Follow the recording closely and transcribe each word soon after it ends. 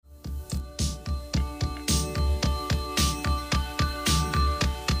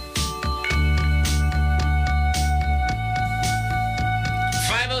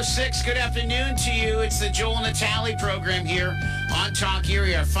6. Good afternoon to you. It's the Joel and Natalie program here on Talk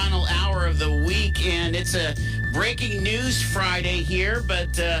Erie, our final hour of the week. And it's a breaking news Friday here.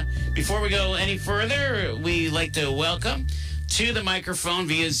 But before we go any further, we like to welcome to the microphone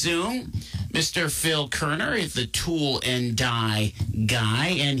via Zoom Mr. Phil Kerner, is the tool and die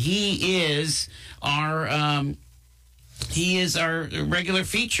guy. And he is our regular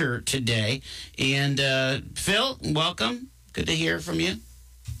feature today. And Phil, welcome. Good to hear from you.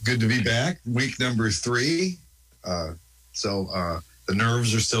 Good to be back. Week number 3. The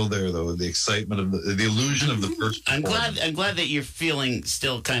nerves are still there, though. The excitement of the illusion of the first. I'm glad that you're feeling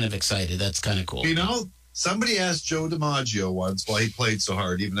still kind of excited. That's kind of cool. You know, somebody asked Joe DiMaggio once why he played so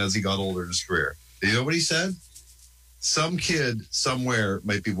hard, even as he got older in his career. Do you know what he said? Some kid somewhere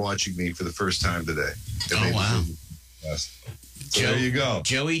might be watching me for the first time today. Oh, wow. Yes. So there you go.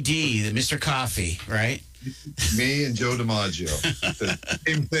 Joey D, the Mr. Coffee, right? Me and Joe DiMaggio.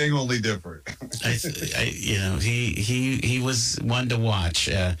 Same thing, only different. He was one to watch.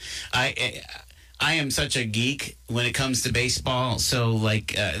 I am such a geek when it comes to baseball. So,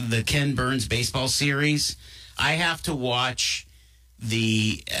 the Ken Burns baseball series, I have to watch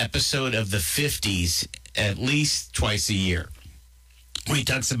the episode of the 50s at least twice a year. When he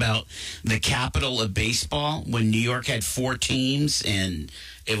talks about the capital of baseball, when New York had 4 teams, and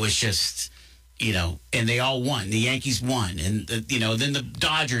it was just, and they all won. The Yankees won, and then the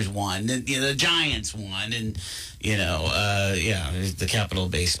Dodgers won, then the Giants won, and the capital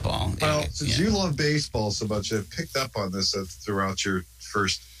of baseball. Well, since you love baseball so much, I've picked up on this throughout your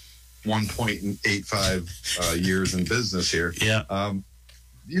first 1.85 years in business here. Yeah.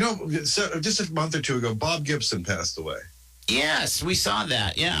 Just a month or two ago, Bob Gibson passed away. Yes, we saw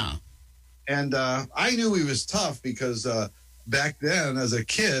that. Yeah. And I knew he was tough because back then, as a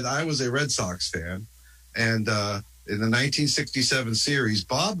kid, I was a Red Sox fan. And in the 1967 series,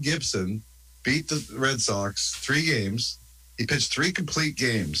 Bob Gibson beat the Red Sox 3 games. He pitched 3 complete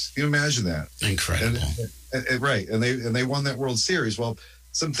games. Can you imagine that? Incredible. Right. And they won that World Series. Well,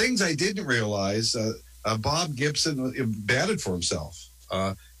 some things I didn't realize, Bob Gibson batted for himself.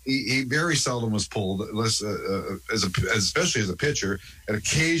 He very seldom was pulled, unless especially as a pitcher, and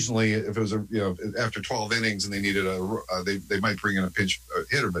occasionally, if it was after 12 innings and they needed they might bring in a pinch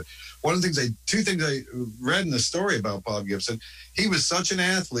hitter. But two things I read in the story about Bob Gibson, he was such an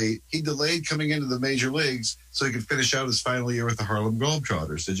athlete, he delayed coming into the major leagues so he could finish out his final year with the Harlem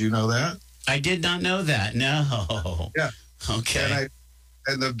Globetrotters. Did you know that? I did not know that. No. Yeah. Okay.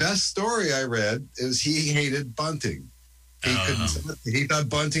 And the best story I read is he hated bunting. He thought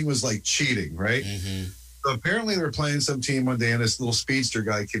bunting was like cheating, right? Mm-hmm. So apparently they were playing some team one day, and this little speedster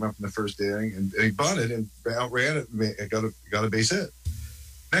guy came up in the first inning, and he bunted and outran it and got a base hit.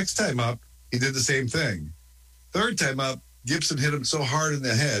 Next time up, he did the same thing. Third time up, Gibson hit him so hard in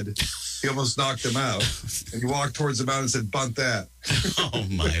the head, he almost knocked him out. And he walked towards the mound and said, "Bunt that." Oh,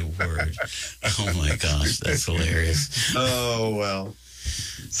 my word. Oh, my gosh. That's hilarious. Oh, well.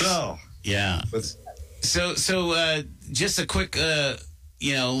 So. Yeah. So, just a quick,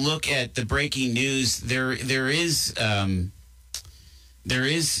 look at the breaking news. There is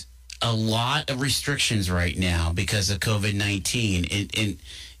a lot of restrictions right now because of COVID-19,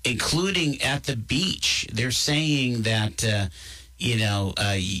 including at the beach. They're saying that,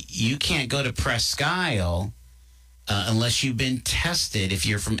 you can't go to Presque Isle unless you've been tested if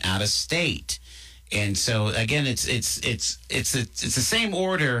you're from out of state. And so again, it's the same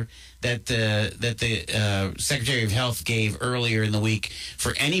order that the Secretary of Health gave earlier in the week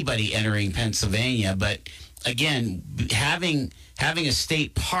for anybody entering Pennsylvania. But again, having a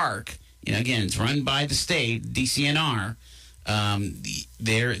state park, again, it's run by the state, DCNR.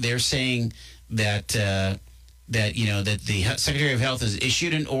 They're saying that the Secretary of Health has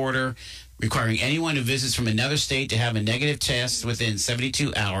issued an order requiring anyone who visits from another state to have a negative test within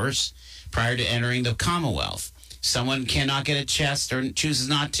 72 hours prior to entering the Commonwealth. Someone cannot get a test or chooses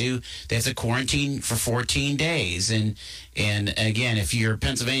not to, they have to quarantine for 14 days. And again, if you're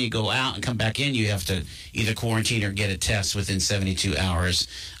Pennsylvania, go out and come back in, you have to either quarantine or get a test within 72 hours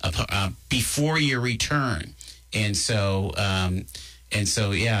before your return. So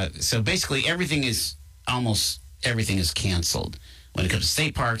basically almost everything is canceled when it comes to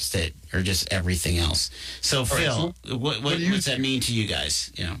state parks that are just everything else. So, Phil, what does that mean to you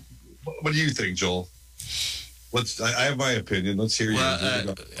guys? What do you think, Joel? I have my opinion. Let's hear you.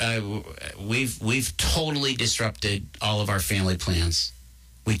 We've totally disrupted all of our family plans.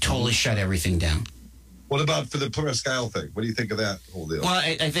 We totally shut everything down. What about for the Presque Isle thing? What do you think of that whole deal? Well,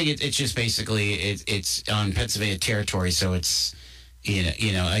 I think it's just basically it's on Pennsylvania territory, so it's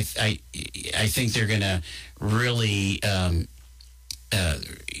I think they're going to really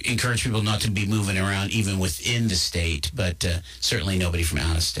encourage people not to be moving around even within the state, but certainly nobody from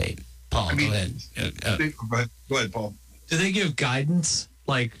out of state. Paul, go ahead. Go ahead, Paul. Do they give guidance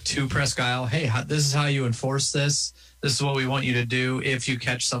like to Presque Isle? Hey, this is how you enforce this. This is what we want you to do. If you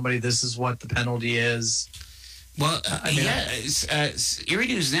catch somebody, this is what the penalty is. Well, Erie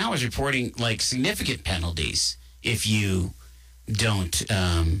News Now is reporting like significant penalties if you don't.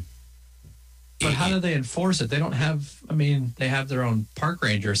 But how do they enforce it? They don't have. I mean, they have their own park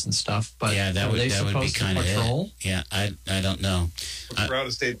rangers and stuff. But yeah, that would be kind of it. Yeah, I don't know. For out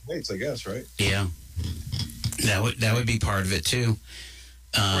of state plates, I guess, right? Yeah, that would be part of it too.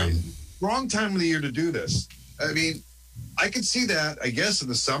 Right. Wrong time of the year to do this. I mean, I could see that, I guess, in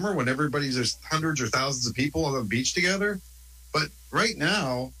the summer when there's hundreds or thousands of people on the beach together. But right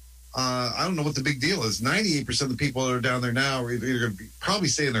now, I don't know what the big deal is. 98% of the people that are down there now are either going to probably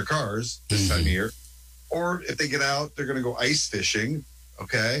stay in their cars this time of year, or if they get out, they're going to go ice fishing,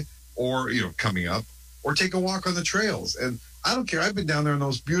 okay, or, coming up, or take a walk on the trails. And I don't care. I've been down there on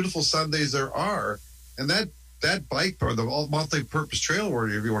those beautiful Sundays there are, and that bike or the multi-purpose trail, or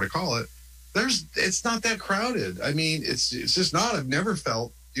whatever you want to call it, it's not that crowded. I mean, it's just not. I've never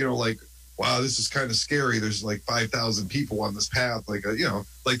felt, like, wow, this is kind of scary. There's like 5,000 people on this path, like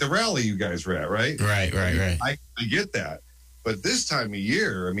like the rally you guys were at, right? Right. I get that, but this time of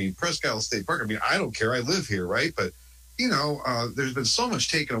year, I mean, Presque Isle State Park. I mean, I don't care. I live here, right? But there's been so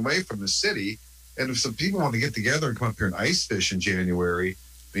much taken away from the city, and if some people want to get together and come up here and ice fish in January,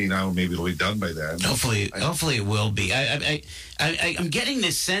 maybe it'll be done by then. Hopefully it will be. I'm getting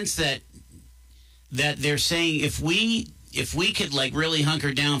this sense that they're saying if we could like really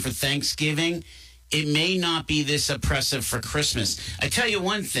hunker down for Thanksgiving, it may not be this oppressive for Christmas. I tell you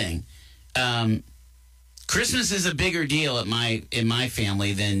one thing, Christmas is a bigger deal in my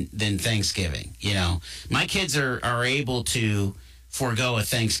family than Thanksgiving. My kids are able to forego a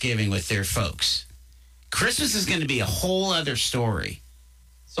Thanksgiving with their folks. Christmas is going to be a whole other story.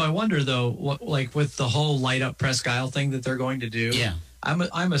 So I wonder though, like with the whole light up Presque Isle thing that they're going to do. Yeah,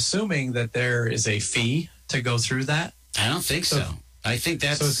 I'm assuming that there is a fee to go through that. I don't think so. I think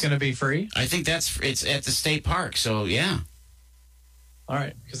that's... So it's going to be free? I think it's at the state park, so yeah. All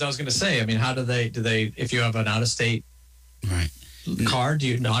right, because I was going to say, I mean, how do they, if you have an out-of-state car, are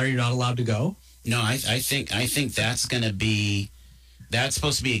you not allowed to go? No, I think that's going to be, that's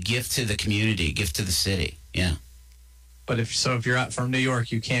supposed to be a gift to the community, gift to the city, yeah. But if you're out from New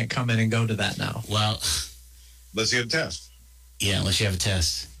York, you can't come in and go to that now. Well... Unless you have a test. Yeah, unless you have a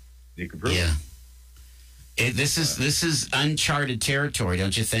test. You can prove it. This is uncharted territory,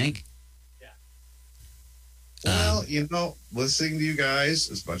 don't you think? Yeah. Well, listening to you guys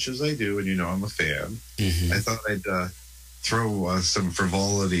as much as I do, and I'm a fan, I thought I'd throw some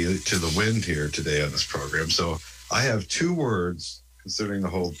frivolity to the wind here today on this program. So I have 2 words considering the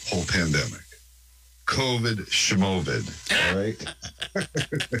whole pandemic. COVID schmovid. All right.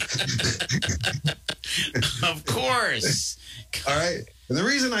 Of course. All right. And the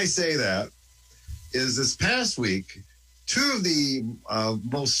reason I say that is this past week, 2 of the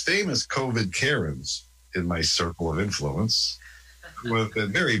most famous COVID Karens in my circle of influence, who have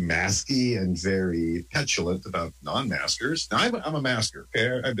been very masky and very petulant about non-maskers. Now, I'm a masker.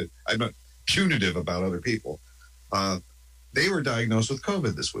 Okay? I'm not punitive about other people. They were diagnosed with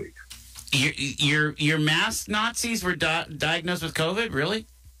COVID this week. Your mask Nazis were diagnosed with COVID? Really?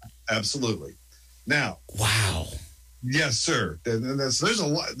 Absolutely. Now, wow. Yes, sir. And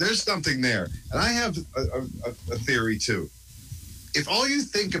there's something there. And I have a theory too. If all you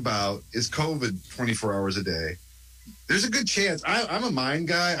think about is COVID 24 hours a day, there's a good chance. I'm a mind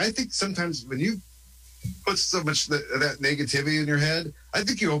guy. I think sometimes when you put so much that negativity in your head, I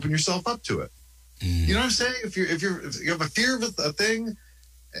think you open yourself up to it. You know what I'm saying? If you have a fear of a thing,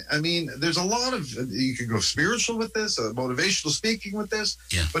 I mean, there's a lot of, you can go spiritual with this, motivational speaking with this,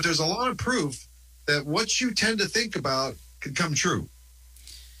 but there's a lot of proof that what you tend to think about can come true.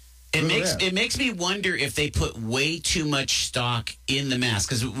 It makes me wonder if they put way too much stock in the mask.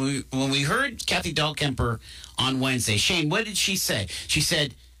 Because when we heard Kathy Dahlkemper on Wednesday, Shane, what did she say? She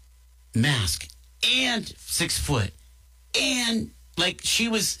said, mask and 6 foot. And, like, she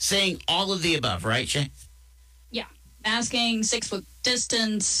was saying all of the above, right, Shane? Yeah. Masking, 6 foot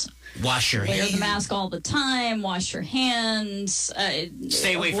distance. Wash your hands. Wear the mask all the time. Wash your hands.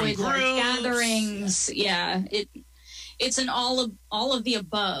 Stay away from large groups. Gatherings. Yeah. It's an all of the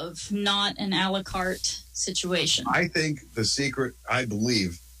above, not an a la carte situation. I think the secret, I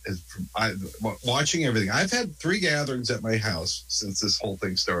believe, is watching everything. I've had 3 gatherings at my house since this whole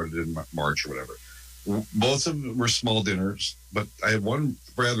thing started in March or whatever. Both of them were small dinners, but I had one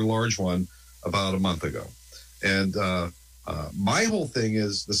rather large one about a month ago. And My whole thing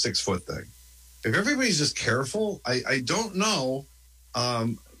is the 6-foot thing. If everybody's just careful, I don't know.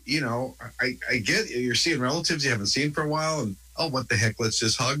 You know, I get you're seeing relatives you haven't seen for a while, and what the heck? Let's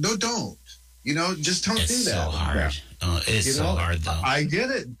just hug. No, don't. You know, just don't do that. It's so hard. Oh, it is so hard, though. I get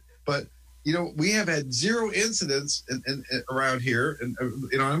it, but you know, we have had 0 incidents in around here, and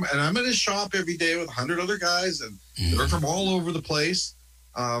you know, I'm in a shop every day with 100 other guys, and they're from all over the place,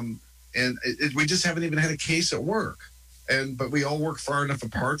 and we just haven't even had a case at work. But we all work far enough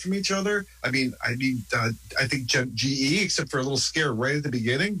apart from each other. I think GE, except for a little scare right at the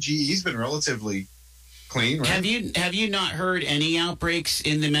beginning, GE's been relatively clean. Right? Have you not heard any outbreaks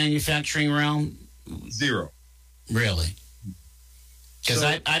in the manufacturing realm? 0. Really? Because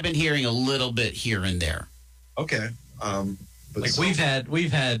I've been hearing a little bit here and there. Okay. But like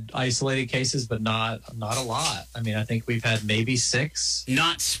we've had isolated cases, but not a lot. I mean, I think we've had maybe 6.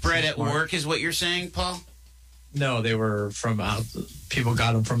 Not spread at work is what you're saying, Paul? No, they were from out. People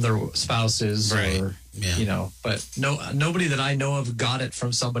got them from their spouses, right? Or you know, but nobody that I know of got it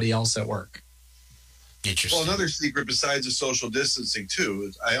from somebody else at work. Interesting. Well, another secret besides the social distancing too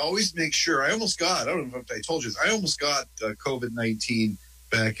is I always make sure. I almost got. I don't know if I told you this. I almost got COVID-19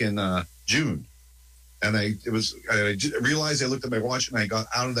 back in June, and I realized I looked at my watch and I got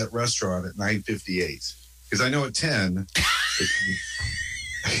out of that restaurant at 9:58 because I know at 10.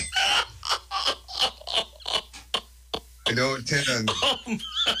 I know at 10. Oh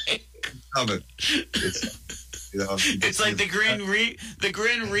my! Coming. It's like the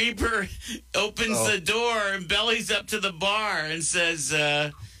Grim Reaper opens the door and bellies up to the bar and says,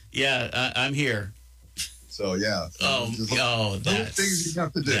 "Yeah, I'm here." So yeah. That's things you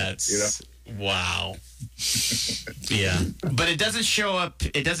have to do. That's, wow. Yeah, but it doesn't show up.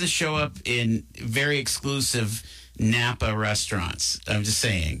 It doesn't show up in very exclusive Napa restaurants. I'm just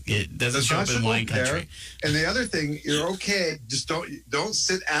saying it doesn't show up in wine country. And the other thing, you're okay. Just don't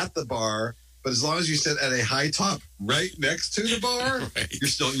sit at the bar. But as long as you sit at a high top right next to the bar, right. you're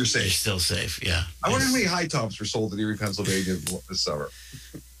safe. You're still safe. Yeah. I wonder how many high tops were sold in Erie, Pennsylvania this summer.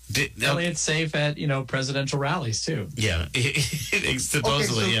 It's safe at presidential rallies too. Yeah, supposedly. Okay,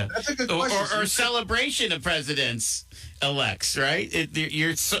 so yeah, that's a good question. Or celebration of presidents elects. Right,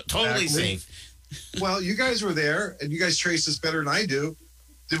 you're totally safe. Well, you guys were there, and you guys trace this better than I do.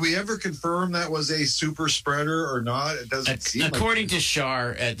 Did we ever confirm that was a super spreader or not? It doesn't seem according to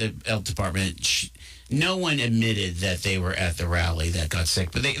Shar at the health department, no one admitted that they were at the rally that got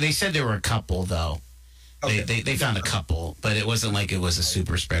sick. But they said there were a couple, though. Okay. They found a couple, but it wasn't like it was a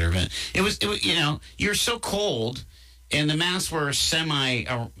super spreader event. It was you know, you're so cold, and the masks were semi,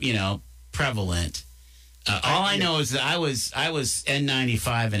 prevalent. All I know is that I was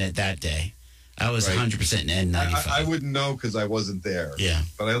N95 in it that day. I was 100% N95. I wouldn't know because I wasn't there. Yeah.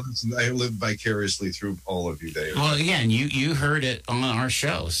 But I lived vicariously through all of you, Dave. Well, again, you heard it on our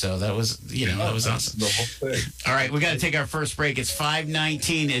show, so that was, that was awesome. The whole thing. All right, we got to take our first break. It's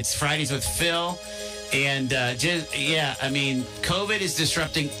 5:19. It's Fridays with Phil. And, COVID is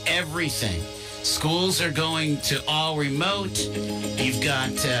disrupting everything. Schools are going to all remote. You've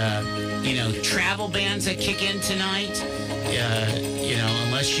got, travel bans that kick in tonight.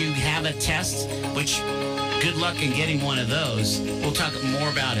 Unless you have a test, which good luck in getting one of those. We'll talk more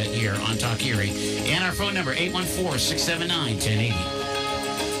about it here on Talk Erie. And our phone number, 814-679-1080.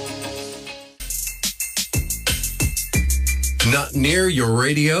 Not near your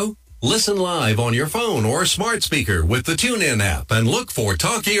radio? Listen live on your phone or smart speaker with the TuneIn app and look for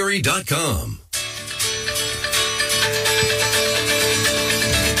TalkErie.com.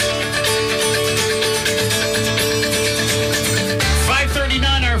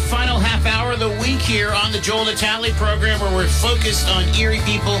 5:39, our final half hour of the week here on the Joel Natale program, where we're focused on Erie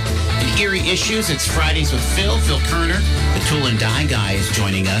people and Erie issues. It's Fridays with Phil Kerner, the Tool and Die Guy, is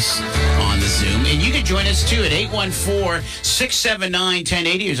joining us on the Zoom. And you can join us, too, at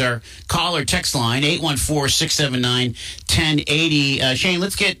 814-679-1080 is our call or text line, 814-679-1080. Shane,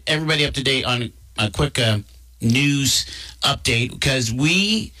 let's get everybody up to date on a quick news update, because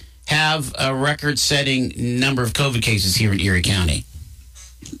we have a record-setting number of COVID cases here in Erie County.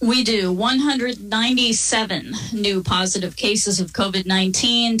 We do. 197 new positive cases of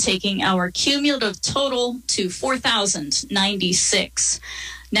COVID-19, taking our cumulative total to 4,096.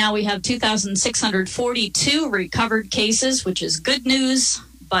 Now we have 2,642 recovered cases, which is good news,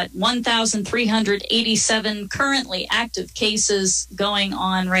 but 1,387 currently active cases going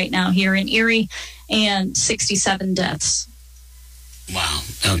on right now here in Erie, and 67 deaths. Wow.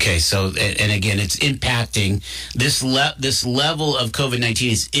 Okay. So, and again, it's impacting this level of COVID-19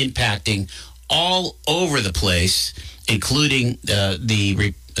 is impacting all over the place, including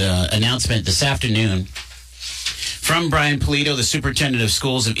the announcement this afternoon from Brian Polito, the superintendent of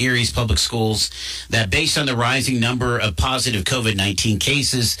schools of Erie's Public Schools, that based on the rising number of positive COVID-19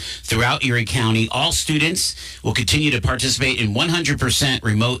 cases throughout Erie County, all students will continue to participate in 100%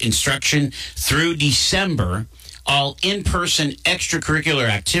 remote instruction through December. All in-person extracurricular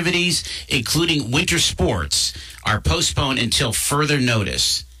activities, including winter sports, are postponed until further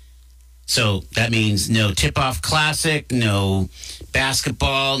notice. So that means no tip-off classic, no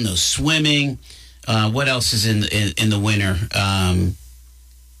basketball, no swimming. What else is in the winter?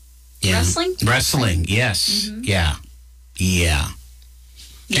 Wrestling? Wrestling, yes. Mm-hmm. Yeah.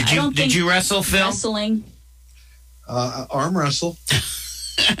 Did you wrestle, Phil? Wrestling. Arm wrestle.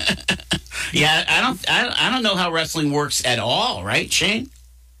 Yeah, I don't know how wrestling works at all, right, Shane?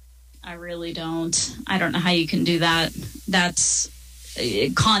 I really don't. I don't know how you can do that. That's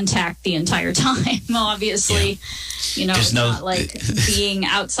contact the entire time, obviously. Yeah. It's not like being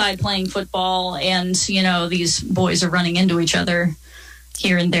outside playing football and, these boys are running into each other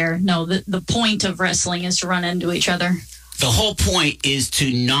here and there. No, the point of wrestling is to run into each other. The whole point is to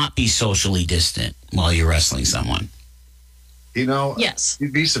not be socially distant while you're wrestling someone. Yes.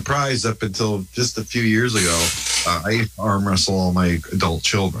 You'd be surprised up until just a few years ago, I arm wrestle all my adult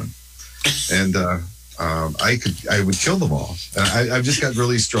children. And I would kill them all. I've just got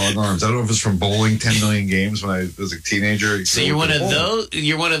really strong arms. I don't know if it's from bowling 10 million games when I was a teenager. So you're one of those.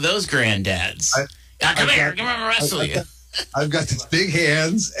 You're one of those grandads. Come here, come on, wrestle you. I've got these big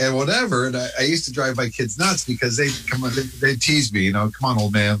hands and whatever. And I used to drive my kids nuts because they tease me. Come on,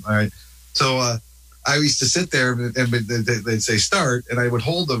 old man. All right. So I used to sit there and they'd say start, and I would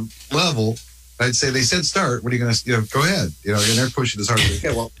hold them level. I'd say, they said start. What are you going to? Go ahead. And they're pushing as hard as they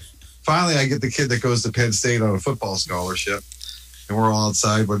can. Well. Finally, I get the kid that goes to Penn State on a football scholarship, and we're all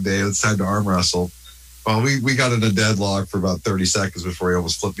outside one day. It's time to arm wrestle. Well, we got in a deadlock for about 30 seconds before he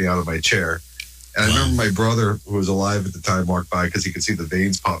almost flipped me out of my chair. And I remember my brother, who was alive at the time, walked by because he could see the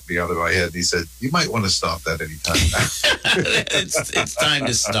veins popping out of my head. And he said, "You might want to stop that anytime." It's time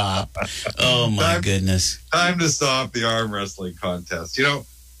to stop. Oh, my goodness. Time to stop the arm wrestling contest.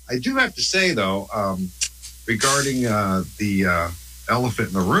 I do have to say, though, regarding the elephant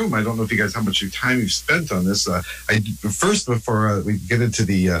in the room. I don't know if you guys, how much time you've spent on this. First, before we get into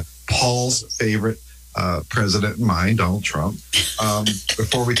the Paul's favorite president and mine, Donald Trump,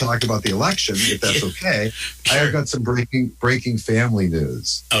 before we talk about the election, if that's okay, sure. I've got some breaking family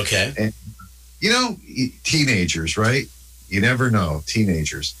news. Okay. And, teenagers, right? You never know,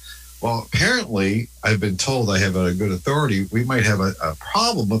 teenagers. Well, apparently, I've been told, I have a good authority, we might have a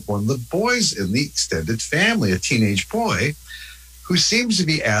problem with one of the boys in the extended family, a teenage boy, who seems to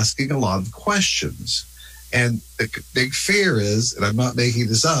be asking a lot of questions. And the big fear is, and I'm not making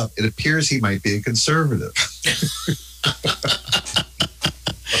this up, it appears he might be a conservative.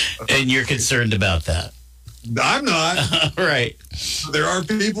 And you're concerned about that? I'm not. Right. There are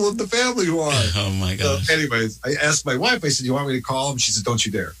people in the family who are. Oh, my gosh. So anyways, I asked my wife, I said, "You want me to call him?" She said, "Don't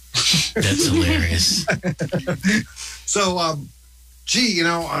you dare." That's hilarious. So,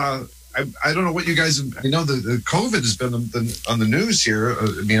 I don't know what you guys. I know the COVID has been on the news here.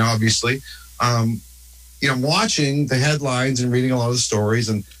 Obviously, I'm watching the headlines and reading a lot of the stories,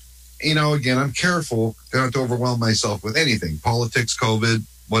 and again, I'm careful not to overwhelm myself with anything, politics, COVID,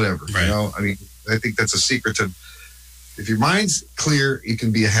 whatever. Right. I think that's a secret to. If your mind's clear, you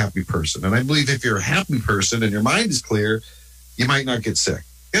can be a happy person, and I believe if you're a happy person and your mind is clear, you might not get sick.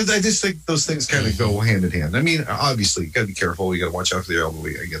 And I just think those things kind of go hand in hand. Obviously, you got to be careful. You got to watch out for the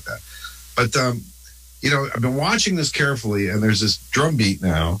elderly. I get that. But, I've been watching this carefully, and there's this drumbeat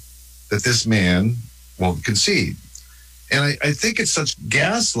now that this man won't concede. And I think it's such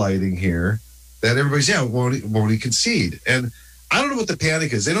gaslighting here that everybody's, won't he concede? And I don't know what the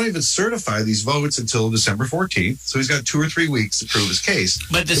panic is. They don't even certify these votes until December 14th. So he's got 2 or 3 weeks to prove his case.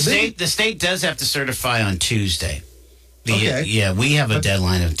 But the state does have to certify on Tuesday. Okay. Yeah, we have a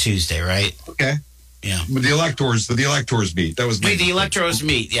deadline of Tuesday, right? Okay. Yeah. But the electors meet. That was the electors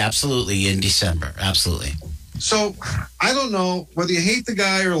meet. Yeah, absolutely, in December. Absolutely. So I don't know whether you hate the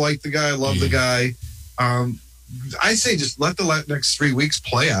guy or like the guy, love the guy. I say just let the next 3 weeks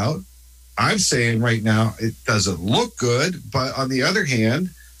play out. I'm saying right now it doesn't look good, but on the other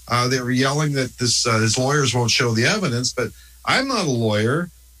hand, they were yelling that his lawyers won't show the evidence. But I'm not a lawyer,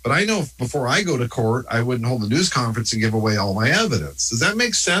 but I know before I go to court, I wouldn't hold a news conference and give away all my evidence. Does that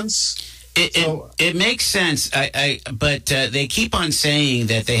make sense? It makes sense. But they keep on saying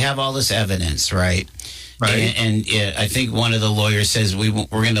that they have all this evidence, right? Right. And I think one of the lawyers says we're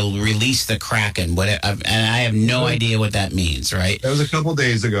going to release the Kraken. And I have no idea what that means, right? That was a couple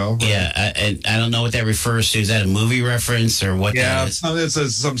days ago. Right? Yeah, and I don't know what that refers to. Is that a movie reference or what that is? Yeah,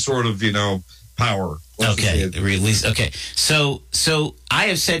 it's some sort of, power. Okay, release. Okay, so I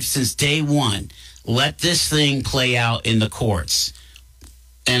have said since day one, let this thing play out in the courts,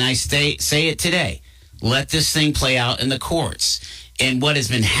 and I say it today. Let this thing play out in the courts. And what has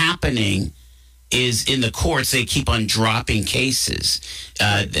been happening is in the courts they keep on dropping cases.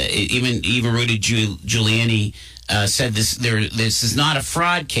 Even Rudy Giuliani said this is not a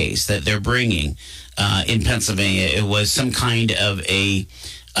fraud case that they're bringing in Pennsylvania. It was some kind of a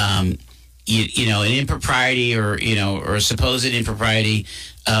an impropriety or a supposed impropriety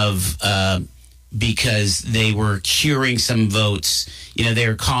of because they were curing some votes. They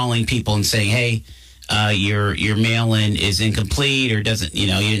were calling people and saying, hey, your mail-in is incomplete or doesn't, you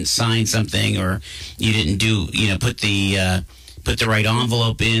didn't sign something or you didn't do, put the right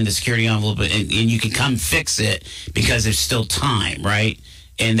envelope in, the security envelope, and you can come fix it because there's still time, right?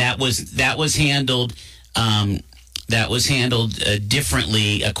 And that was handled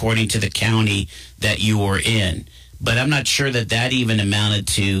differently according to the county that you were in. But I'm not sure that even amounted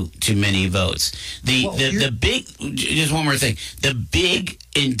to many votes. The big, just one more thing. The big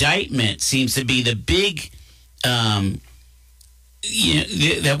indictment seems to be the big, that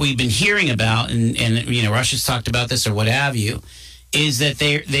we've been hearing about, and Russia's talked about this or what have you, is that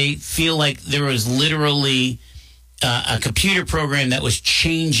they feel like there was literally a computer program that was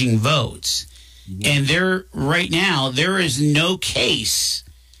changing votes, and right now there is no case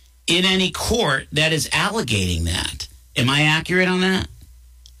in any court that is alleging that. Am I accurate on that?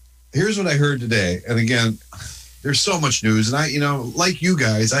 Here's what I heard today. And again, there's so much news. And like you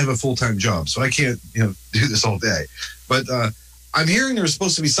guys, I have a full-time job, so I can't, do this all day. But I'm hearing there's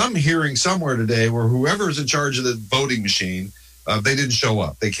supposed to be some hearing somewhere today where whoever's in charge of the voting machine, they didn't show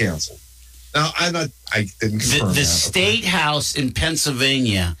up. They canceled. Now, I didn't confirm the State House in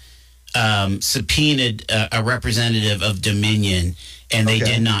Pennsylvania subpoenaed a representative of Dominion, and they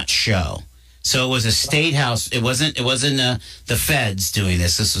did not show. So it was a state house. It wasn't the feds doing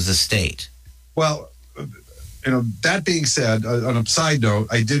this. This was the state. Well, that being said, on a side note,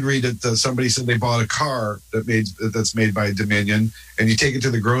 I did read that somebody said they bought a car that's made by Dominion, and you take it to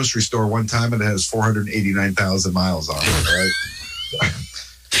the grocery store one time and it has 489,000 miles on it. Right?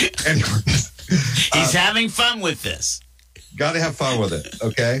 Anyway, he's having fun with this. Got to have fun with it.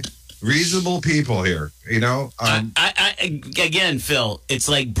 Okay. Reasonable people here, again, Phil, it's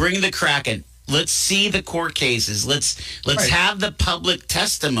like bring the Kraken. Let's see the court cases. Let's have the public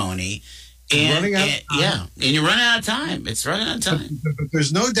testimony. And you're running out of time. It's running out of time. But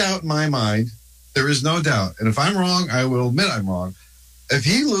there's no doubt in my mind. There is no doubt. And if I'm wrong, I will admit I'm wrong. If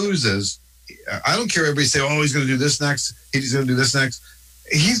he loses, I don't care. Everybody say, "Oh, he's going to do this next. He's going to do this next."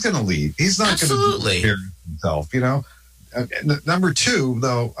 He's going to leave. He's not going to do it himself. Number two,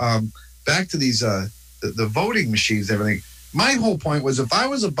 though, back to these the voting machines and everything. My whole point was if I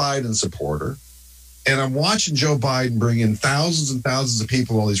was a Biden supporter and I'm watching Joe Biden bring in thousands and thousands of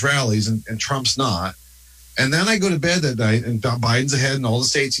people to all these rallies and Trump's not, and then I go to bed that night and Biden's ahead in all the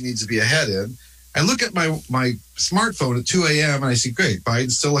states he needs to be ahead in, I look at my smartphone at 2 a.m. and I see, great,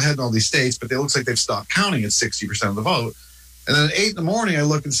 Biden's still ahead in all these states, but it looks like they've stopped counting at 60% of the vote. And then at 8 in the morning, I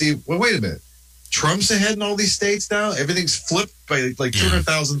look and see, well, wait a minute. Trump's ahead in all these states now. Everything's flipped by like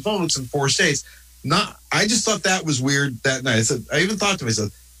 200,000 votes in 4 states. I just thought that was weird that night. I even thought to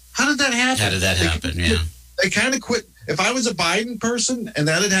myself, how did that happen? How did that happen? Yeah. They kind of quit. If I was a Biden person and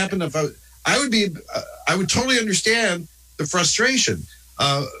that had happened, I would totally understand the frustration.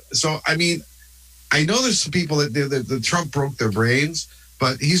 So, I mean, I know there's some people that Trump broke their brains,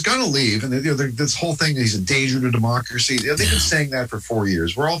 but he's going to leave. And this whole thing, he's a danger to democracy. They've been saying that for 4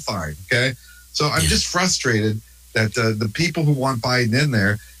 years. We're all fine. Okay. So I'm just frustrated that the people who want Biden in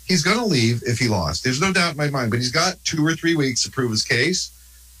there, he's going to leave if he lost. There's no doubt in my mind, but he's got 2 or 3 weeks to prove his case.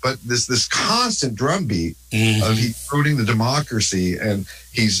 But this constant drumbeat of he's rooting the democracy and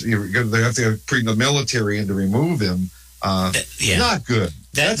they have to bring the military in to remove him. Not good.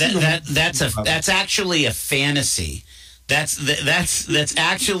 That's actually a fantasy. This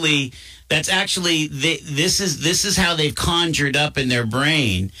is how they've conjured up in their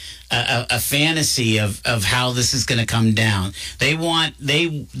brain a fantasy of how this is going to come down. They're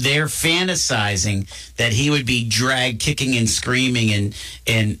fantasizing that he would be dragged kicking and screaming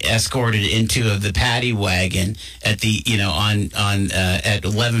and escorted into the paddy wagon at the at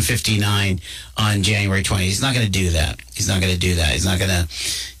 11:59 on January 20th. He's not going to do that. He's not going to do that. He's not going to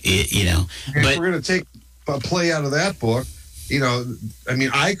But we're going to take a play out of that book. I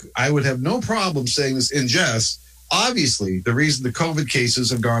mean, I would have no problem saying this in jest. Obviously, the reason the COVID cases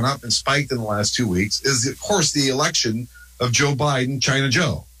have gone up and spiked in the last 2 weeks is, of course, the election of Joe Biden, China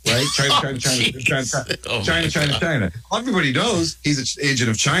Joe. right? China. Everybody knows he's an agent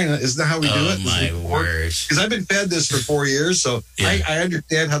of China. Isn't that how we do it? Oh, my word. Because I've been fed this for 4 years, so I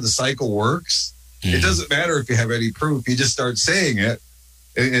understand how the cycle works. It doesn't matter if you have any proof. You just start saying it.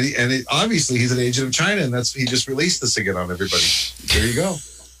 And obviously, he's an agent of China, and he just released this again on everybody. There you go.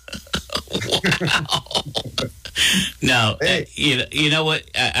 Wow. No, hey. You know what?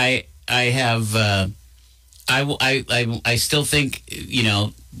 I have. I still think,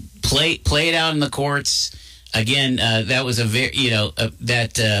 play it out in the courts. Again, that was a very,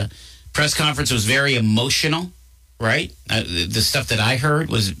 that press conference was very emotional, right? The stuff that I heard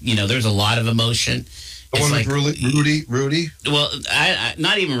was, there's a lot of emotion. The one with Rudy? Well, I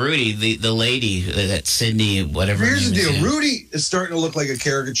not even Rudy, the lady, that Sydney, whatever. Here's the deal. Rudy is starting to look like a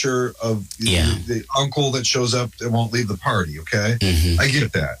caricature of the uncle that shows up and won't leave the party, okay? Mm-hmm. I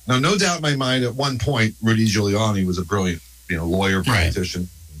get that. Now, no doubt in my mind, at one point, Rudy Giuliani was a brilliant, lawyer, politician.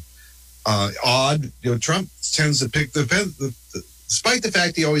 Right. Odd. Trump tends to pick despite the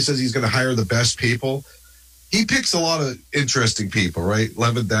fact he always says he's going to hire the best people, he picks a lot of interesting people, right?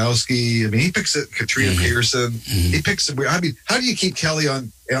 Lewandowski. I mean, he picks Katrina Pearson. Mm-hmm. He picks. I mean, how do you keep Kelly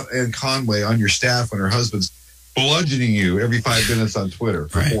and Conway on your staff when her husband's bludgeoning you every 5 minutes on Twitter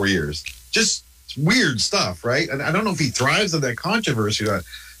for 4 years? Just weird stuff, right? And I don't know if he thrives on that controversy,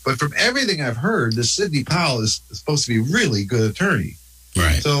 but from everything I've heard, this Sidney Powell is supposed to be a really good attorney.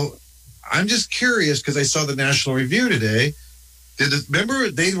 Right. So I'm just curious because I saw the National Review today.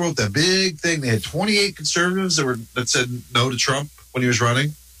 Remember they wrote that big thing? They had 28 conservatives that said no to Trump when he was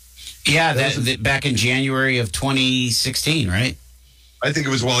running. Yeah, that back in January of 2016, right? I think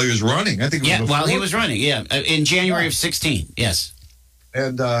it was while he was running. I think it was while he was running. Yeah, in January of 16. Yes.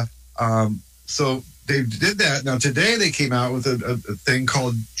 And so they did that. Now today they came out with a thing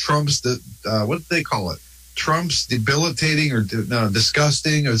called Trump's. What did they call it? Trump's debilitating or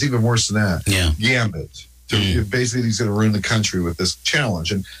disgusting. It was even worse than that. Yeah. Gambit. Basically, he's going to ruin the country with this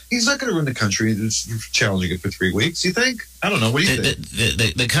challenge. And he's not going to ruin the country. It's challenging it for 3 weeks. You think? I don't know. What do you think?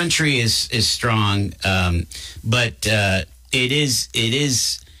 The country is strong, but it is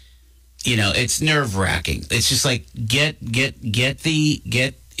it's nerve wracking. It's just like get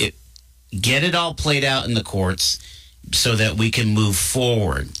it all played out in the courts so that we can move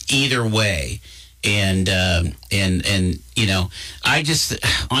forward either way. And I just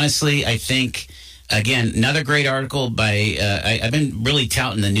honestly I think. Again, another great article by, I've been really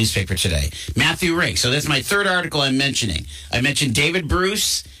touting the newspaper today. Matthew Rink. So that's my third article I'm mentioning. I mentioned David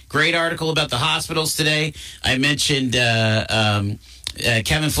Bruce, great article about the hospitals today. I mentioned Kevin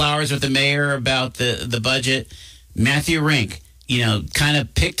Flowers with the mayor about the budget. Matthew Rink, kind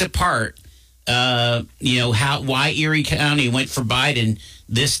of picked apart, why Erie County went for Biden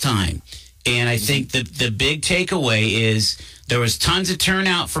this time. And I think that the big takeaway is there was tons of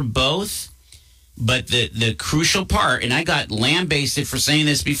turnout for both. But the crucial part, and I got lambasted for saying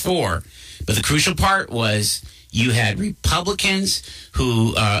this before, but the crucial part was you had Republicans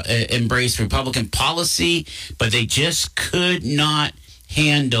who embraced Republican policy, but they just could not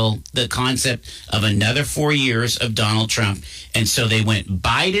handle the concept of another 4 years of Donald Trump. And so they went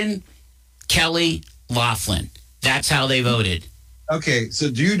Biden, Kelly, Laughlin. That's how they voted. Okay, so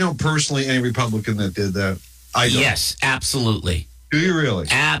do you know personally any Republican that did that? I don't. Yes, absolutely. Do you really?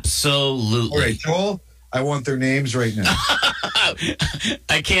 Absolutely. All right, Joel, I want their names right now.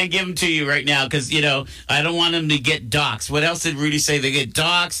 I can't give them to you right now because, I don't want them to get doxxed. What else did Rudy say? They get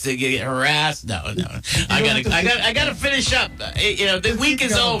doxxed, they get harassed. No. I gotta finish up. The week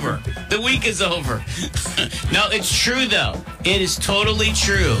is over. The week is over. No, it's true though. It is totally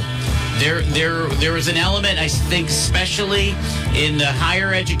true. There was an element, I think, especially in the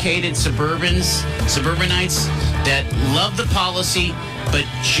higher educated suburbanites that love the policy, but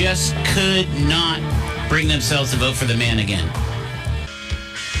just could not bring themselves to vote for the man again.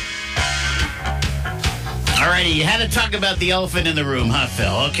 All righty, you had to talk about the elephant in the room, huh,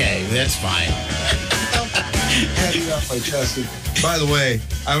 Phil? Okay, that's fine. Had you off my chest. By the way,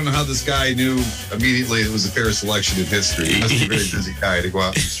 I don't know how this guy knew immediately it was the fairest election in history. He must be a very busy guy to go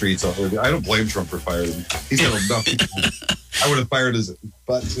out in the streets. I don't blame Trump for firing him. He's done enough. I would have fired his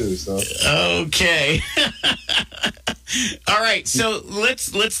butt too. So okay. All right, so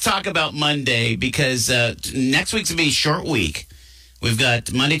let's talk about Monday because next week's gonna be a short week. We've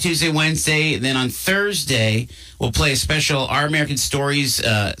got Monday, Tuesday, Wednesday, and then on Thursday we'll play a special Our American Stories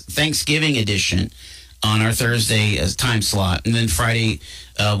Thanksgiving edition on our Thursday time slot. And then Friday,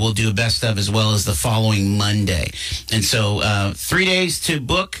 we'll do a best of as well as the following Monday. And so 3 days to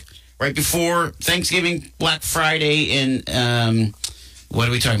book right before Thanksgiving, Black Friday, and what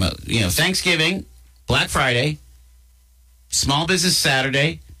are we talking about? Thanksgiving, Black Friday, Small Business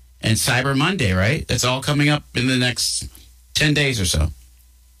Saturday, and Cyber Monday, right? That's all coming up in the next 10 days or so.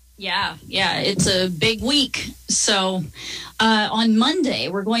 Yeah, it's a big week. So on Monday,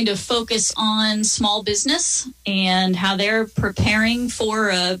 we're going to focus on small business and how they're preparing for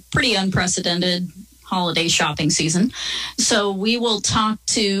a pretty unprecedented holiday shopping season. So we will talk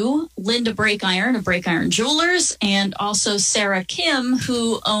to Linda Breakiron of Breakiron Jewelers and also Sarah Kim,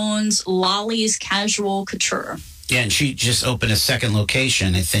 who owns Lolly's Casual Couture. Yeah, and she just opened a second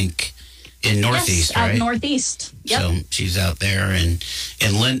location, I think, in Northeast, right? Out Northeast. Yep. So she's out there, and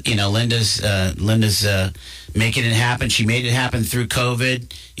Linda's making it happen. She made it happen through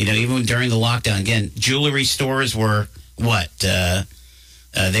COVID. Even during the lockdown. Again, jewelry stores were what?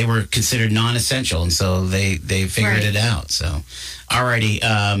 They were considered non-essential, and so they figured it out. So, alrighty.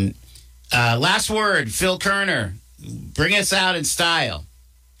 Last word, Phil Kerner. Bring us out in style.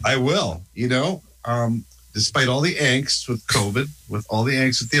 I will. Despite all the angst with COVID, with all the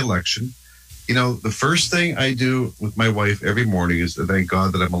angst with the election, the first thing I do with my wife every morning is to thank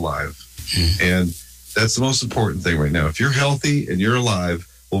God that I'm alive. And that's the most important thing right now. If you're healthy and you're alive,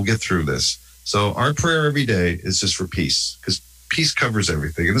 we'll get through this. So our prayer every day is just for peace, because peace covers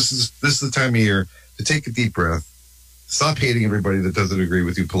everything. And this is the time of year to take a deep breath. Stop hating everybody that doesn't agree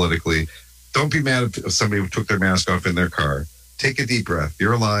with you politically. Don't be mad if somebody took their mask off in their car. Take a deep breath.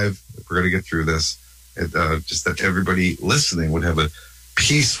 You're alive. We're going to get through this. And just that everybody listening would have a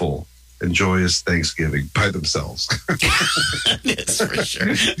peaceful and joyous Thanksgiving by themselves. That's for sure.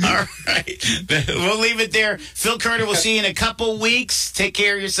 All right. We'll leave it there. Phil Kerner, we'll see you in a couple weeks. Take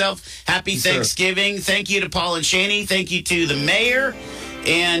care of yourself. Happy Thanksgiving. Sir. Thank you to Paul and Shaney. Thank you to the mayor.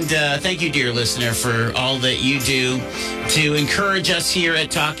 And thank you, dear listener, for all that you do to encourage us here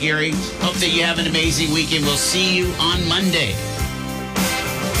at Talk Erie. Hope that you have an amazing weekend. We'll see you on Monday.